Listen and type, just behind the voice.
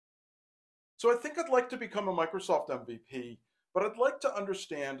So I think I'd like to become a Microsoft MVP, but I'd like to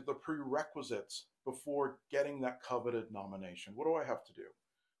understand the prerequisites before getting that coveted nomination. What do I have to do?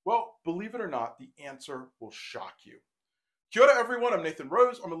 Well, believe it or not, the answer will shock you. Kia ora everyone, I'm Nathan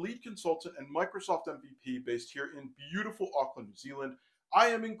Rose. I'm a lead consultant and Microsoft MVP based here in beautiful Auckland, New Zealand. I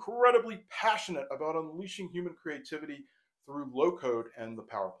am incredibly passionate about unleashing human creativity through low code and the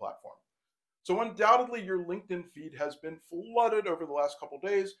Power Platform. So undoubtedly your LinkedIn feed has been flooded over the last couple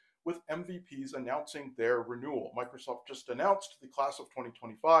days with MVPs announcing their renewal. Microsoft just announced the class of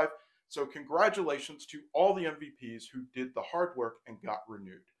 2025. So congratulations to all the MVPs who did the hard work and got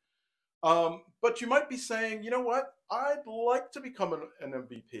renewed. But you might be saying, you know what? I'd like to become an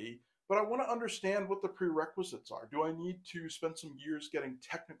MVP, but I want to understand what the prerequisites are. Do I need to spend some years getting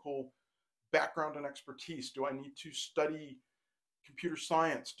technical background and expertise? Do I need to study computer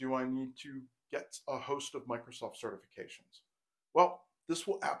science? Do I need to get a host of Microsoft certifications? Well, this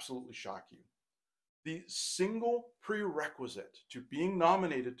will absolutely shock you. The single prerequisite to being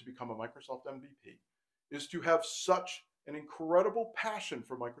nominated to become a Microsoft MVP is to have such an incredible passion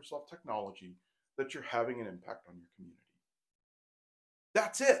for Microsoft technology that you're having an impact on your community.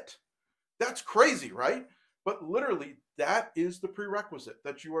 That's it. That's crazy, right? But literally, that is the prerequisite,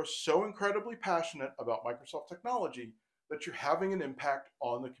 that you are so incredibly passionate about Microsoft technology that you're having an impact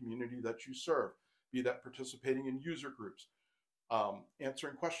on the community that you serve, be that participating in user groups,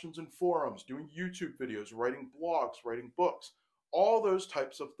 answering questions in forums, doing YouTube videos, writing blogs, writing books. All those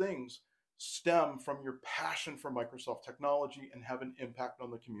types of things stem from your passion for Microsoft technology and have an impact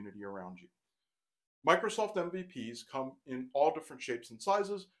on the community around you. Microsoft MVPs come in all different shapes and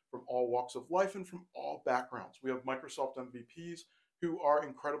sizes, from all walks of life and from all backgrounds. We have Microsoft MVPs who are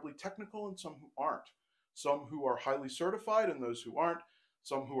incredibly technical and some who aren't. Some who are highly certified and those who aren't.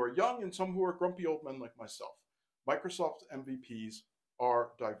 Some who are young and some who are grumpy old men like myself. Microsoft MVPs are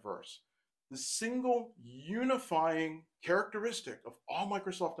diverse. The single unifying characteristic of all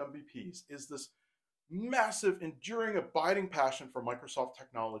Microsoft MVPs is this massive, enduring, abiding passion for Microsoft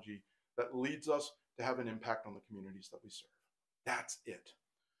technology that leads us to have an impact on the communities that we serve. That's it.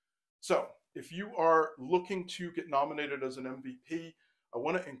 So if you are looking to get nominated as an MVP, I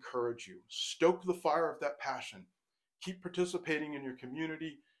want to encourage you, stoke the fire of that passion. Keep participating in your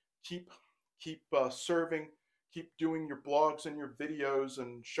community, keep serving, keep doing your blogs and your videos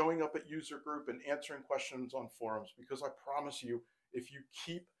and showing up at user group and answering questions on forums, because I promise you, if you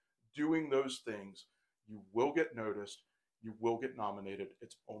keep doing those things, you will get noticed, you will get nominated.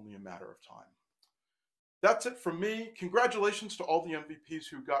 It's only a matter of time. That's it from me. Congratulations to all the MVPs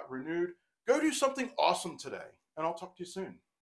who got renewed. Go do something awesome today, and I'll talk to you soon.